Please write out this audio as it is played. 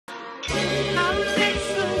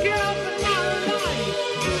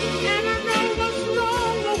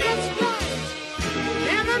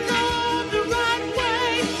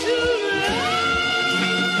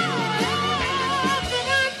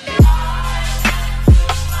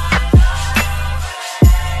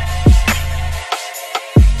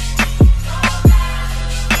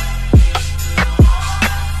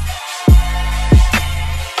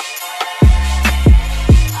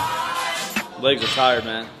tired,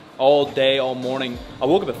 man. All day, all morning. I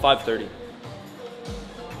woke up at 5:30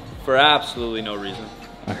 for absolutely no reason.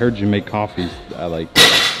 I heard you make coffees at like...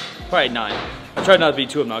 Probably 9. I tried not to be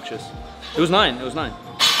too obnoxious. It was 9, it was 9.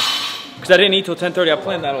 Because I didn't eat till 10:30, I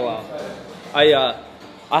planned that all out.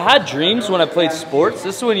 I had dreams when I played sports.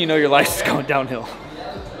 This is when you know your life is going downhill.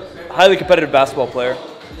 Highly competitive basketball player.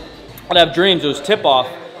 I'd have dreams, it was tip off,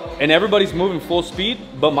 and everybody's moving full speed,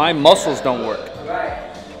 but my muscles don't work.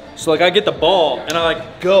 So like I get the ball and I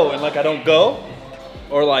like go and like I don't go,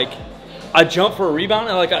 or like I jump for a rebound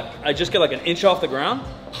and like I just get like an inch off the ground.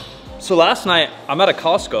 So last night I'm at a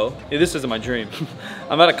Costco. This isn't my dream.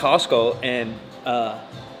 I'm at a Costco and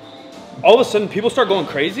all of a sudden people start going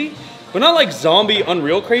crazy, but not like zombie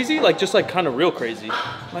unreal crazy, like just like kind of real crazy.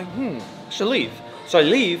 I'm like, I should leave. So I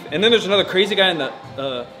leave, and then there's another crazy guy in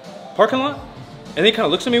the parking lot, and he kind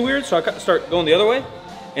of looks at me weird, so I start going the other way.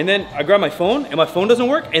 And then I grab my phone, and my phone doesn't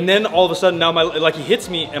work, and then all of a sudden now like he hits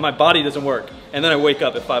me, and my body doesn't work. And then I wake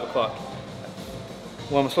up at 5 o'clock.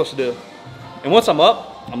 What am I supposed to do? And once I'm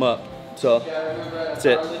up, I'm up. So that's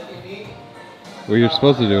it. What you're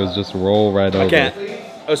supposed to do is just roll right over. I can't,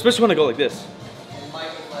 especially when I go like this.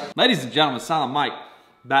 Ladies and gentlemen, Silent Mike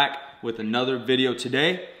back with another video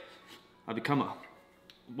today. I've become a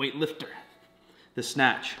weightlifter. The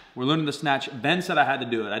snatch. We're learning the snatch. Ben said I had to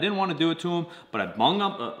do it. I didn't want to do it to him, but I bung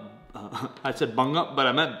up. I said bung up, but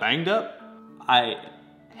I meant banged up. I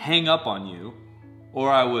hang up on you,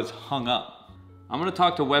 or I was hung up. I'm gonna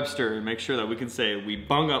talk to Webster and make sure that we can say we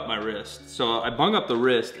bung up my wrist. So I bung up the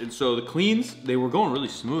wrist, and so the cleans, they were going really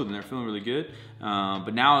smooth and they're feeling really good.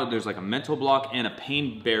 But now there's like a mental block and a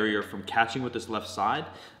pain barrier from catching with this left side.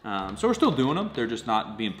 So we're still doing them. They're just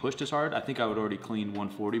not being pushed as hard. I think I would already clean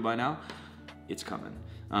 140 by now. It's coming.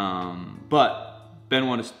 But Ben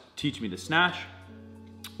wanted to teach me the snatch,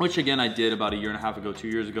 which again I did about 1.5 years ago, 2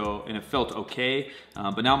 years ago, and it felt okay.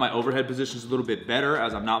 But now my overhead position is a little bit better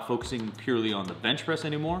as I'm not focusing purely on the bench press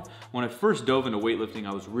anymore. When I first dove into weightlifting,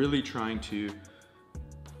 I was really trying to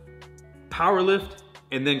power lift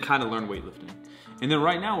and then kind of learn weightlifting. And then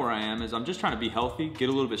right now where I am is I'm just trying to be healthy, get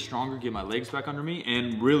a little bit stronger, get my legs back under me,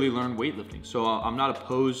 and really learn weightlifting. So I'm not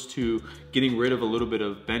opposed to getting rid of a little bit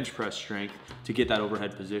of bench press strength to get that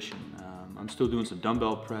overhead position. I'm still doing some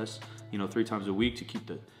dumbbell press, 3 times a week to keep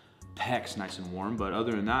the pecs nice and warm. But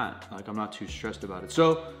other than that, like I'm not too stressed about it.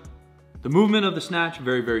 So the movement of the snatch,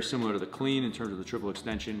 very, very similar to the clean in terms of the triple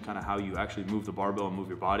extension, kind of how you actually move the barbell and move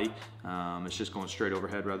your body. It's just going straight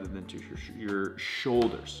overhead rather than to your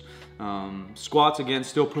shoulders. Squats, again,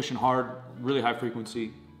 still pushing hard, really high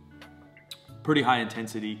frequency, pretty high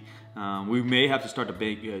intensity. We may have to start to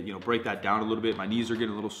break that down a little bit. My knees are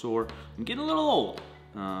getting a little sore. I'm getting a little old.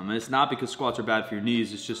 And it's not because squats are bad for your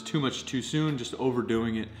knees, it's just too much too soon, just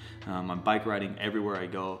overdoing it. I'm bike riding everywhere I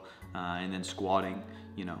go, and then squatting,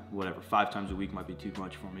 whatever, 5 times a week might be too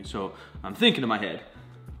much for me. So I'm thinking in my head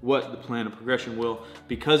what the plan of progression will,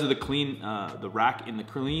 because of the clean, the rack in the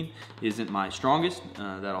clean isn't my strongest,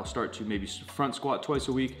 that I'll start to maybe front squat twice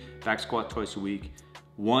a week, back squat twice a week,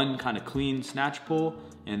 1 kind of clean snatch pull,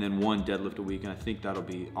 and then 1 deadlift a week, and I think that'll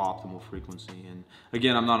be optimal frequency. And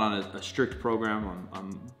again, I'm not on a strict program.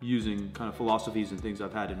 I'm using kind of philosophies and things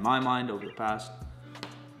I've had in my mind over the past.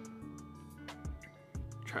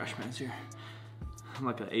 Trash man's here. I'm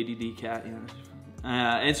like an ADD cat,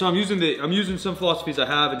 and so I'm using some philosophies I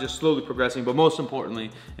have and just slowly progressing. But most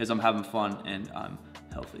importantly is I'm having fun and I'm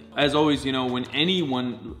healthy. As always,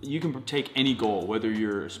 when you can take any goal, whether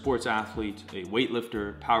you're a sports athlete, a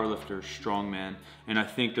weightlifter, powerlifter, strongman, and I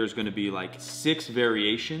think there's gonna be like 6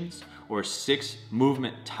 variations or 6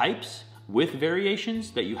 movement types with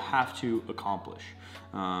variations that you have to accomplish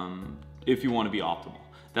if you wanna be optimal.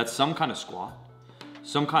 That's some kind of squat,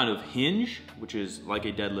 some kind of hinge, which is like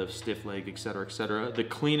a deadlift, stiff leg, etc., etc. The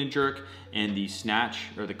clean and jerk and the snatch,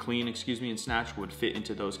 or the clean, and snatch would fit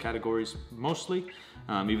into those categories mostly,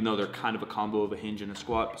 even though they're kind of a combo of a hinge and a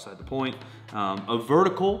squat, beside the point. A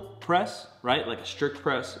vertical press, right? Like a strict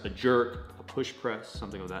press, a jerk, a push press,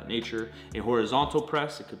 something of that nature. A horizontal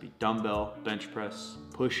press, it could be dumbbell, bench press,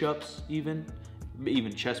 push-ups even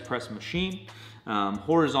chest press machine.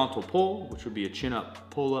 Horizontal pull, which would be a chin-up,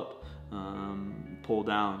 pull-up, pull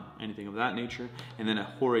down, anything of that nature, and then a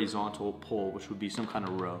horizontal pull, which would be some kind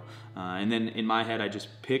of row. And then in my head, I just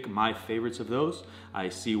pick my favorites of those. I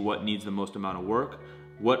see what needs the most amount of work,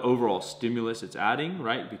 what overall stimulus it's adding,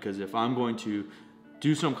 right? Because if I'm going to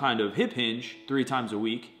do some kind of hip hinge 3 times a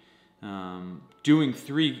week, doing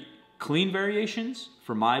 3 clean variations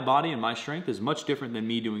for my body and my strength is much different than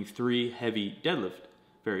me doing 3 heavy deadlift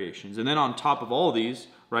variations. And then on top of all these,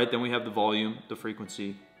 right, then we have the volume, the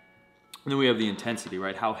frequency, And then we have the intensity,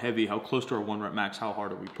 right? How heavy, how close to our 1 rep max, how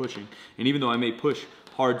hard are we pushing? And even though I may push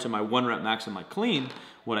hard to my 1 rep max and my clean,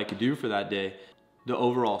 what I could do for that day, the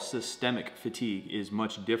overall systemic fatigue is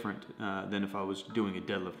much different than if I was doing a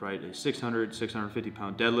deadlift, right? A 600, 650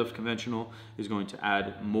 pound deadlift conventional is going to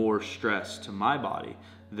add more stress to my body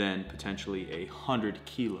than potentially a 100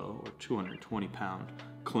 kilo or 220 pound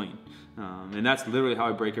clean. And that's literally how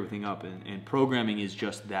I break everything up, and programming is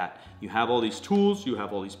just that. You have all these tools, you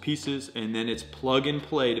have all these pieces, and then it's plug and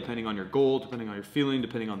play depending on your goal, depending on your feeling,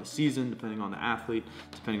 depending on the season, depending on the athlete,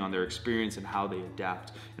 depending on their experience and how they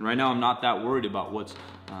adapt. And right now I'm not that worried about what's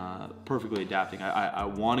perfectly adapting. I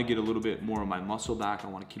want to get a little bit more of my muscle back. I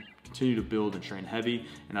want to continue to build and train heavy,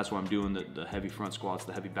 and that's why I'm doing the heavy front squats,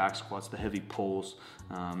 the heavy back squats, the heavy pulls,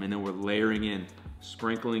 and then we're layering in,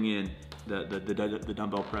 sprinkling in the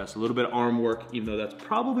dumbbell press, a little bit of arm work, even though that's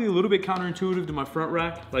probably a little bit counterintuitive to my front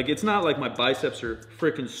rack. Like, it's not like my biceps are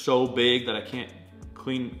freaking so big that I can't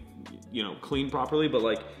clean properly, but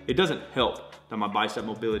like, it doesn't help that my bicep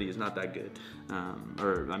mobility is not that good.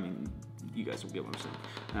 I mean, you guys will get what I'm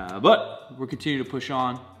saying. But we're continuing to push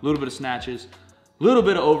on, a little bit of snatches, a little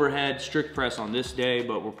bit of overhead, strict press on this day,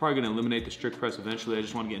 but we're probably gonna eliminate the strict press eventually. I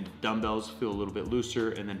just wanna get into dumbbells, feel a little bit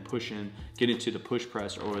looser, and then push in, get into the push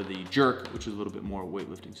press or the jerk, which is a little bit more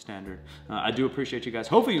weightlifting standard. I do appreciate you guys.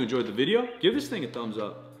 Hopefully you enjoyed the video. Give this thing a thumbs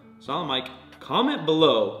up. Silent Mike, comment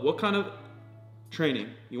below what kind of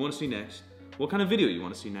training you wanna see next, what kind of video you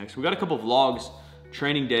wanna see next. We got a couple of vlogs,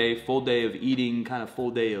 training day, full day of eating, kind of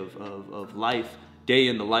full day of life, day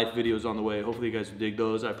in the life videos on the way. Hopefully you guys dig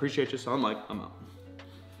those. I appreciate you. Silent Mike, I'm out.